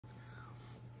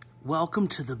Welcome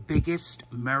to the biggest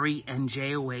Murray and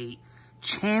J08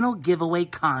 channel giveaway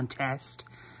contest.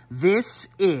 This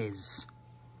is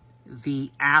the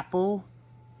Apple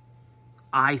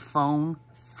iPhone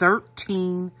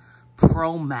 13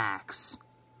 Pro Max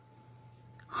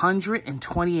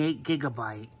 128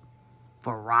 gigabyte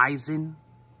Verizon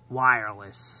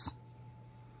wireless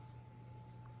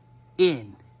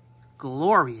in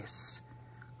glorious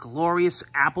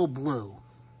apple blue.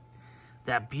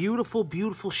 That beautiful,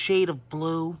 beautiful shade of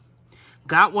blue.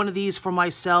 Got one of these for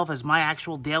myself as my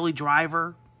actual daily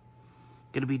driver.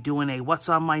 Going to be doing a what's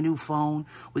on my new phone.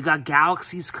 We got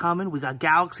Galaxies coming.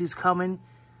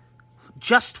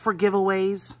 Just for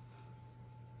giveaways.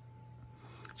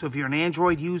 So if you're an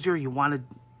Android user, you want to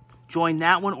join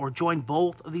that one or join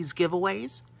both of these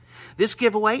giveaways. This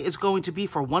giveaway is going to be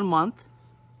for 1 month.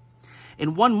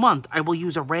 In 1 month, I will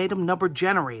use a random number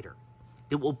generator.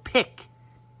 It will pick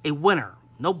a winner.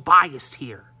 No bias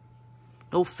here.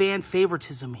 No fan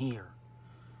favoritism here.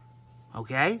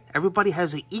 Okay? Everybody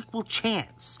has an equal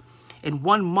chance. In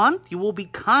 1 month, you will be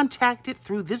contacted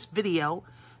through this video,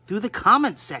 through the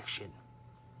comment section.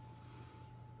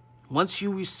 Once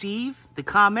you receive the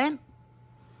comment,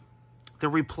 the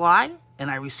reply, and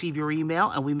I receive your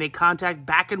email, and we make contact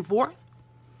back and forth,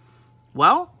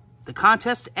 well, the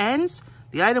contest ends,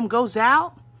 the item goes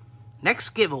out, next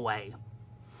giveaway.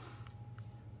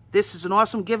 This is an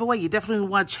awesome giveaway. You definitely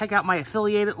want to check out my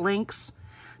affiliated links.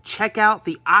 Check out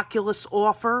the Oculus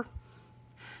offer.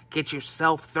 Get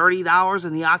yourself $30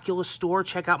 in the Oculus store.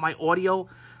 Check out my audio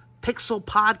Pixel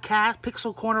podcast,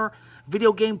 Pixel Corner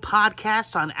video game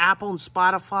podcast on Apple and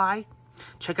Spotify.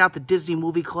 Check out the Disney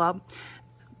Movie Club.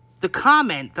 The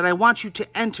comment that I want you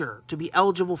to enter to be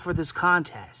eligible for this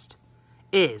contest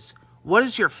is, what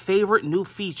is your favorite new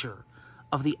feature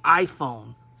of the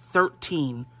iPhone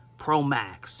 13 Pro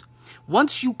Max?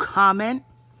 Once you comment,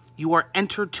 you are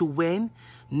entered to win.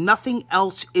 Nothing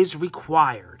else is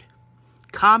required.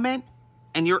 Comment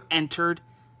and you're entered.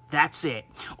 That's it.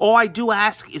 All I do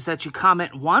ask is that you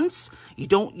comment once. You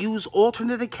don't use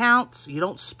alternate accounts. You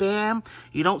don't spam.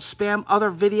 You don't spam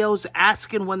other videos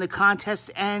asking when the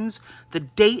contest ends. The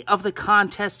date of the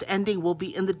contest ending will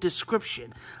be in the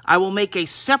description. I will make a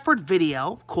separate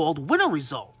video called Winner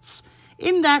Results.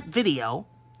 In that video,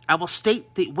 I will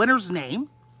state the winner's name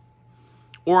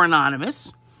or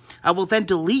anonymous. I will then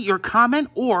delete your comment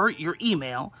or your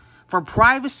email for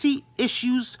privacy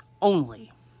issues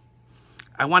only.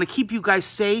 I want to keep you guys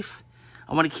safe.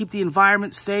 I want to keep the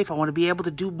environment safe. I want to be able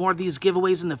to do more of these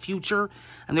giveaways in the future.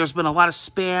 And there's been a lot of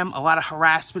spam, a lot of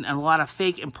harassment, and a lot of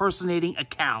fake impersonating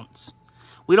accounts.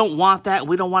 We don't want that.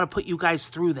 We don't want to put you guys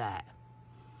through that.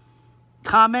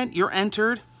 Comment, you're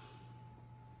entered.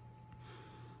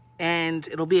 And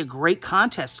it'll be a great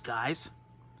contest, guys.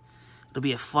 It'll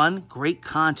be a fun, great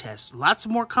contest. Lots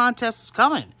of more contests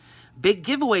coming. Big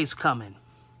giveaways coming.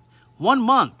 1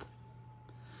 month.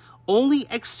 Only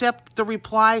accept the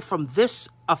reply from this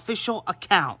official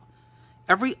account.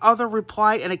 Every other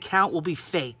reply and account will be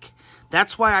fake.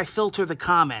 That's why I filter the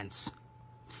comments.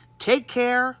 Take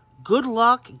care. Good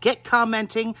luck. Get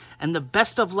commenting. And the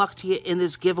best of luck to you in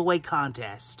this giveaway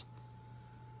contest.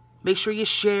 Make sure you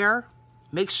share.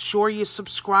 Make sure you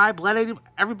subscribe, let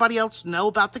everybody else know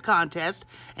about the contest,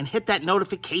 and hit that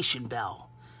notification bell.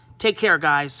 Take care,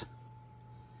 guys.